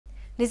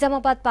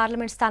Nizamabad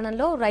parliament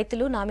స్థానంలో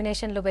రైతులు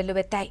నామినేషన్లు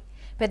వెల్లువెత్తాయి.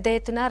 పెద్ద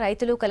ఎత్తున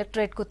రైతులు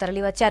కలెక్టరేట్కు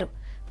తరలివచ్చారు.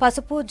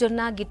 పసుపు,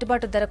 జొన్న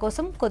గిట్టుబాటు ధర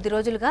కోసం కొద్ది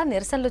రోజులుగా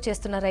నిరసనలు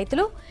చేస్తున్న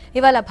రైతులు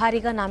ఇవాళ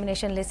భారీగా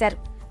నామినేషన్లేశారు.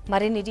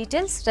 మరిన్ని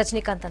డీటెయిల్స్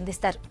రజనీకాంత్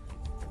అందిస్తారు.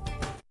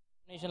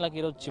 నామినేషన్లకు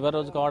ఈరోజు చివరి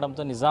రోజు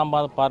కావడంతో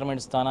నిజామాబాద్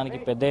పార్లమెంట్ స్థానానికి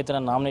పెద్ద ఎత్తున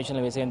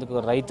నామినేషన్లు వేసేందుకు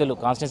రైతులు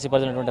కాన్స్టిట్యున్సీ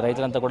పరిధినటువంటి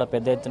రైతులంతా కూడా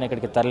పెద్ద ఎత్తున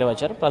ఇక్కడికి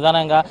తరలివచ్చారు.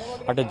 ప్రధానంగా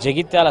అటు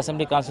జగిత్యాల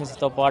అసెంబ్లీ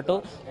కాన్స్టిట్యున్సీతో పాటు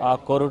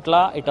కోరుట్ల,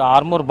 ఇటు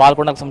ఆర్మూర్,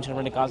 బాల్కొండకు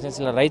సంబంధించినటువంటి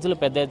కాన్స్టిట్యున్సీల రైతులు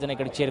పెద్ద ఎత్తున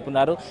ఇక్కడికి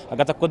చేరుకున్నారు.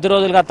 గత కొద్ది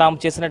రోజులుగా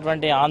తాము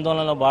చేసినటువంటి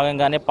ఆందోళనలో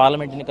భాగంగానే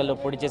పార్లమెంట్ ఎన్నికల్లో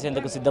పోటీ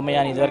చేసేందుకు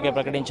సిద్ధమయ్యాని ఇదివరకే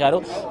ప్రకటించారు.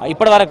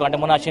 ఇప్పటి వరకు అంటే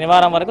మొన్న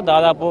శనివారం వరకు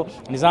దాదాపు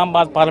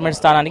నిజామాబాద్ పార్లమెంట్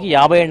స్థానానికి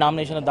 57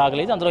 నామినేషన్లు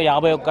దాఖలేదు. అందులో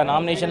 51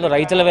 నామినేషన్లు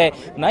రైతులవే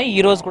ఉన్నాయి.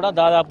 ఈ రోజు కూడా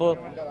దాదాపు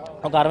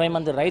ఒక 60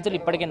 మంది రైతులు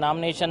ఇప్పటికే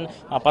నామినేషన్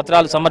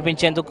పత్రాలు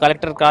సమర్పించేందుకు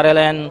కలెక్టర్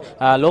కార్యాలయం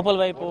లోపల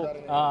వైపు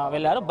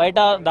వెళ్లారు. బయట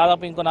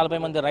దాదాపు ఇంకో 40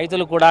 మంది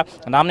రైతులు కూడా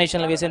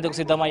నామినేషన్లు వేసేందుకు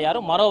సిద్ధమయ్యారు.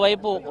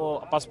 మరోవైపు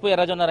పసుపు,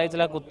 ఎర్రజొన్న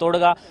రైతులకు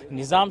తోడుగా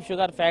నిజాం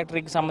షుగర్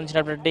ఫ్యాక్టరీకి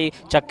సంబంధించినటువంటి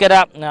చక్కెర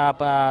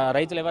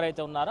రైతులు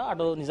ఎవరైతే ఉన్నారో,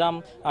 అటు నిజాం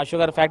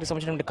షుగర్ ఫ్యాక్టరీకి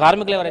సంబంధించినటువంటి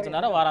కార్మికులు ఎవరైతే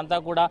ఉన్నారో వారంతా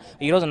కూడా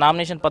ఈరోజు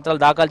నామినేషన్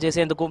పత్రాలు దాఖలు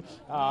చేసేందుకు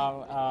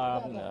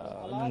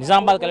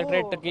నిజామాబాద్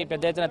కలెక్టరేట్కి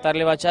పెద్ద ఎత్తున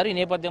తరలివచ్చారు. ఈ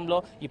నేపథ్యంలో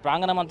ఈ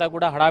ప్రాంగణం అంతా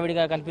కూడా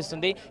హడావిడిగా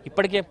కనిపిస్తుంది.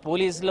 ఇప్పటికే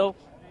పోలీసులు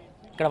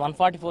ఇక్కడ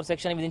 144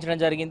 సెక్షన్ విధించడం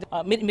జరిగింది.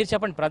 మీరు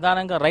చెప్పండి,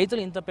 ప్రధానంగా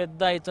రైతులు ఇంత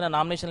పెద్ద ఎత్తున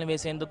నామినేషన్లు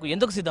వేసేందుకు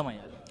ఎందుకు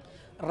సిద్ధమయ్యారు?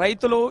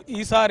 రైతులు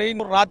ఈసారి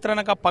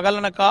రాత్రనక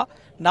పగలనక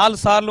 4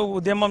 సార్లు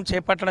ఉద్యమం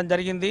చేపట్టడం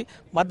జరిగింది.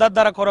 మద్దతు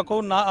ధర కొరకు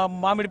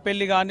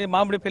మామిడిపల్లి కానీ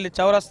మామిడిపల్లి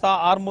చౌరస్తా,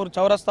 ఆర్మూర్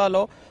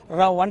చౌరస్తాలో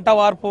వంట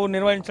వార్పు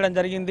నిర్వహించడం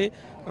జరిగింది.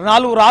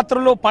 4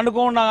 రాత్రులు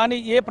పండుకున్నా కానీ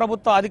ఏ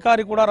ప్రభుత్వ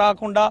అధికారి కూడా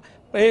రాకుండా,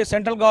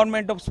 సెంట్రల్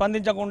గవర్నమెంట్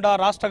స్పందించకుండా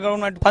రాష్ట్ర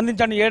గవర్నమెంట్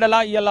స్పందించని ఏడలా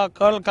ఇలా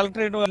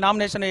కలెక్టరేట్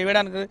నామినేషన్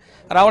వేయడానికి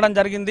రావడం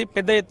జరిగింది.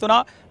 పెద్ద ఎత్తున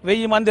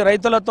 1000 మంది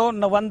రైతులతో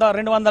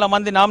 100-200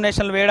 మంది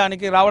నామినేషన్లు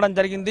వేయడానికి రావడం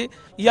జరిగింది.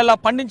 ఇలా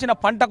పండించిన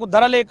పంటకు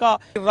ధర లేక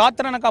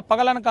రాత్రనక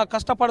పగలనక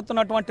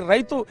కష్టపడుతున్నటువంటి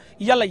రైతు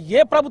ఇలా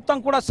ఏ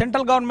ప్రభుత్వం కూడా,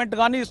 సెంట్రల్ గవర్నమెంట్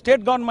కానీ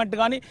స్టేట్ గవర్నమెంట్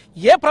కానీ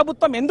ఏ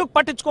ప్రభుత్వం ఎందుకు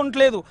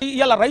పట్టించుకోవట్లేదు?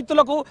 ఇలా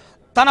రైతులకు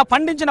తన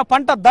పండించిన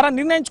పంట ధర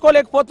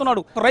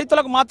నిర్ణయించుకోలేకపోతున్నాడు.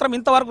 రైతులకు మాత్రం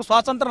ఇంతవరకు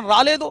స్వాతంత్రం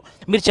రాలేదు.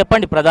 మీరు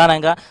చెప్పండి,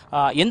 ప్రధానంగా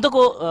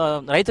ఎందుకు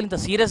రైతులు ఇంత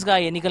సీరియస్గా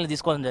ఎన్నికలు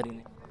తీసుకోవడం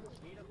జరిగింది?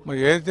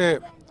 ఏదైతే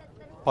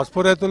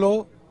పసుపు రైతులు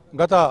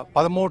గత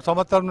 13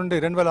 సంవత్సరాల నుండి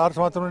 2006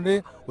 సంవత్సరం నుండి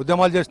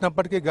ఉద్యమాలు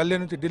చేసినప్పటికీ, గల్లీ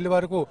నుంచి ఢిల్లీ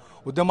వరకు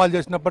ఉద్యమాలు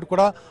చేసినప్పటికీ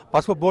కూడా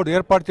పసుపు బోర్డు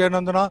ఏర్పాటు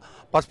చేయనందున,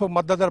 పసుపు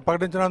మద్దతు ధర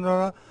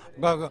ప్రకటించినందున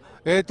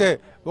ఏదైతే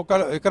ఒక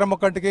ఎకరం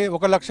ఒక్కటికి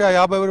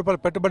 1,50,000 రూపాయలు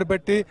పెట్టుబడి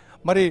పెట్టి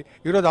మరి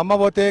ఈరోజు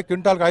అమ్మబోతే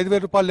క్వింటాల్కి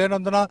 5,000 రూపాయలు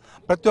లేనందున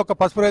ప్రతి ఒక్క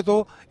పసుపు రైతు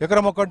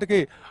ఎకరం ఒక్కటికి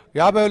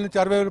 50,000 నుంచి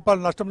 60,000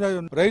 రూపాయలు నష్టం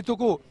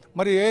రైతుకు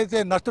మరి ఏదైతే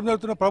నష్టం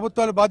జరుగుతున్న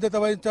ప్రభుత్వాలు బాధ్యత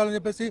వహించాలని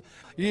చెప్పేసి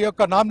ఈ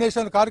యొక్క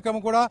నామినేషన్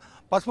కార్యక్రమం కూడా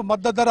పసుపు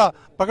మద్దతు ధర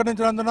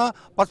ప్రకటించినందున,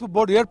 పసుపు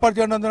బోర్డు ఏర్పాటు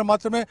చేయనందున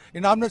మాత్రమే ఈ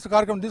నామినేషన్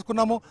కార్యక్రమం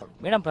తీసుకున్నాము.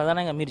 మేడం,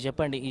 ప్రధానంగా మీరు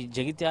చెప్పండి, ఈ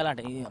జగిత్యాల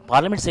అంటే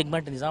parliament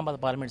segment, Nizamabad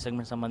parliament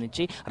segment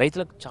సంబంధించి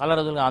రైతులకు చాలా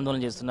రోజులుగా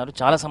ఆందోళన చేస్తున్నారు,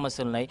 చాలా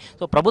సమస్యలు ఉన్నాయి.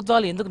 సో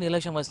ప్రభుత్వాలు ఎందుకు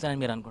నిర్లక్ష్యం వస్తాయని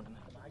మీరు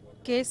అనుకుంటున్నారు?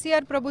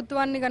 కేసీఆర్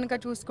ప్రభుత్వాన్ని కనుక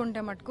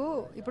చూసుకుంటే మటుకు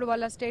ఇప్పుడు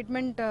వాళ్ళ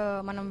స్టేట్మెంట్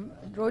మనం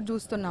రోజు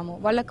చూస్తున్నాము.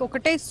 వాళ్ళకి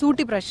ఒకటే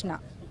సూటి ప్రశ్న,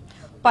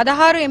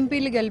 16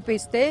 ఎంపీలు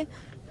గెలిపిస్తే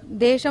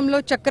దేశంలో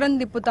చక్రం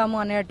తిప్పుతాము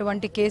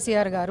అనేటువంటి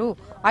కేసీఆర్ గారు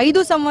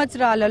 5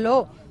 సంవత్సరాలలో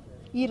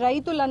ఈ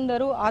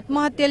రైతులందరూ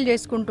ఆత్మహత్యలు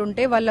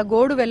చేసుకుంటుంటే, వాళ్ళ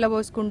గోడు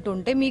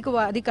వెళ్ళబోసుకుంటుంటే మీకు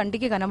అది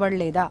కంటికి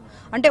కనబడలేదా?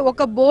 అంటే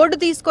ఒక బోర్డు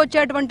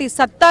తీసుకొచ్చేటువంటి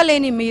సత్తా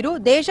లేని మీరు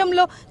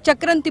దేశంలో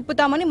చక్రం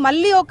తిప్పుతామని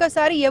మళ్ళీ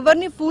ఒకసారి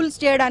ఎవరిని ఫూల్స్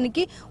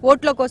చేయడానికి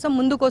ఓట్ల కోసం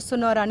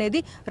ముందుకొస్తున్నారు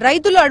అనేది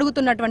రైతులు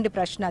అడుగుతున్నటువంటి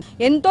ప్రశ్న.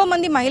 ఎంతో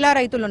మంది మహిళా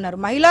రైతులు ఉన్నారు.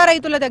 మహిళా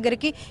రైతుల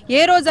దగ్గరికి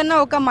ఏ రోజన్నా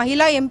ఒక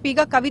మహిళా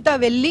ఎంపీగా కవిత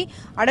వెళ్ళి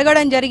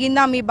అడగడం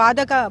జరిగిందా? మీ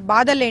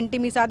బాధలేంటి,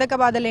 మీ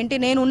సాధక బాధలేంటి,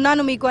 నేను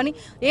ఉన్నాను మీకు అని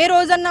ఏ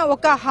రోజన్నా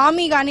ఒక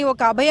హామీ కానీ,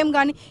 ఒక అభయం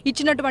కానీ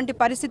ఇచ్చినటువంటి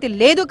పరిస్థితి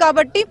లేదు.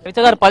 కాబట్టి కవిత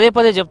గారు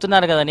పదే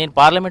చెప్తున్నారు కదా, నేను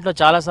పార్లమెంట్ లో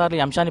చాలా సార్లు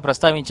ఈ అంశాన్ని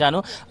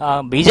ప్రస్తావించాను,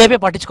 బీజేపీ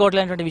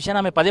పట్టించుకోవట్లేనటువంటి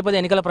విషయాన్ని ఆమె పదే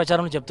ఎన్నికల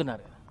ప్రచారంలో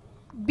చెప్తున్నారు.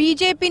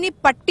 బీజేపీని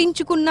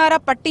పట్టించుకున్నారా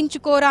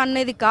పట్టించుకోరా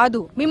అనేది కాదు,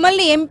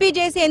 మిమ్మల్ని ఎంపీ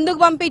చేసి ఎందుకు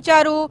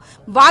పంపించారు,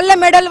 వాళ్ళ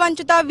మెడల్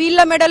వంచుతా వీళ్ళ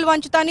మెడల్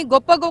వంచుతా అని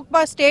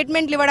గొప్ప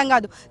స్టేట్మెంట్లు ఇవ్వడం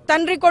కాదు.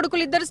 తండ్రి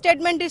కొడుకులు ఇద్దరు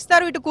స్టేట్మెంట్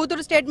ఇస్తారు, ఇటు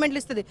కూతురు స్టేట్మెంట్లు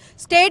ఇస్తుంది.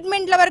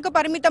 స్టేట్మెంట్ల వరకు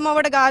పరిమితం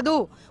అవ్వడం కాదు.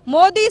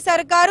 మోదీ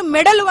సర్కారు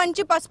మెడల్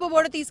వంచి పసుపు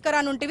బోర్డు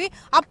తీసుకురానుంటివి,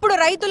 అప్పుడు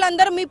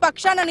రైతులందరూ మీ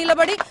పక్షాన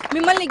నిలబడి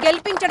మిమ్మల్ని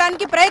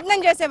గెలిపించడానికి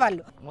ప్రయత్నం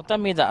చేసేవాళ్ళు. మొత్తం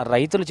మీద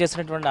రైతులు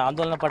చేసినటువంటి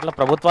ఆందోళన పట్ల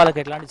ప్రభుత్వాలకు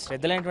ఎట్లాంటి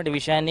శ్రద్ధ లేనటువంటి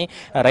విషయాన్ని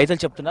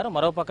రైతులు చెప్తున్నారు.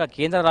 మరోపక్క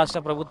కేంద్ర రాష్ట్ర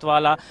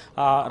ప్రభుత్వాల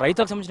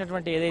రైతులకు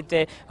సంబంధించినటువంటి ఏదైతే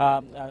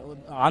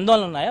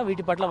ఆందోళనలు ఉన్నాయో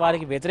వీటి పట్ల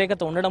వారికి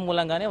వ్యతిరేకత ఉండడం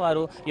మూలంగానే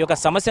వారు ఈ యొక్క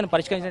సమస్యను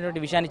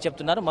పరిష్కరించినటువంటి విషయాన్ని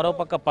చెప్తున్నారు.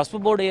 మరోపక్క పసుపు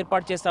బోర్డు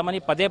ఏర్పాటు చేస్తామని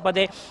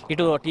పదే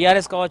ఇటు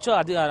టీఆర్ఎస్ కావచ్చు,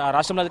 అది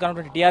రాష్ట్రంలో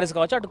అధికారులు టీఆర్ఎస్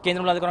కావచ్చు, అటు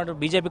కేంద్రంలో అధికారులు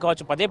బీజేపీ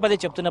కావచ్చు, పదే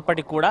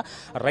చెప్తున్నప్పటికీ కూడా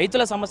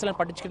రైతుల సమస్యలను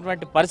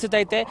పట్టించుకున్నటువంటి పరిస్థితి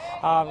అయితే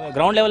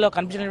గ్రౌండ్ లెవెల్లో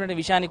కనిపించినటువంటి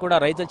విషయాన్ని కూడా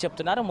రైతులు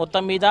చెప్తున్నారు.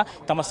 మొత్తం మీద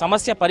తమ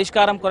సమస్య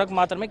పరిష్కారం కొరకు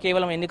మాత్రమే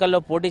కేవలం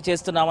ఎన్నికల్లో పోటీ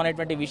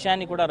చేస్తున్నామనేటువంటి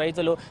విషయాన్ని కూడా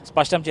రైతులు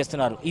స్పష్టం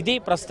చేస్తున్నారు. ఇది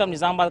ప్రస్తుతం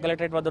నిజామాబాద్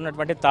కలెక్టరేట్ వద్ద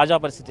ఉన్నటువంటి తాజా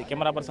పరిస్థితి.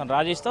 Camera person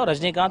రాజేష్తో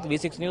Rajinikanth,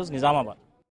 V6 news, Nizamabad.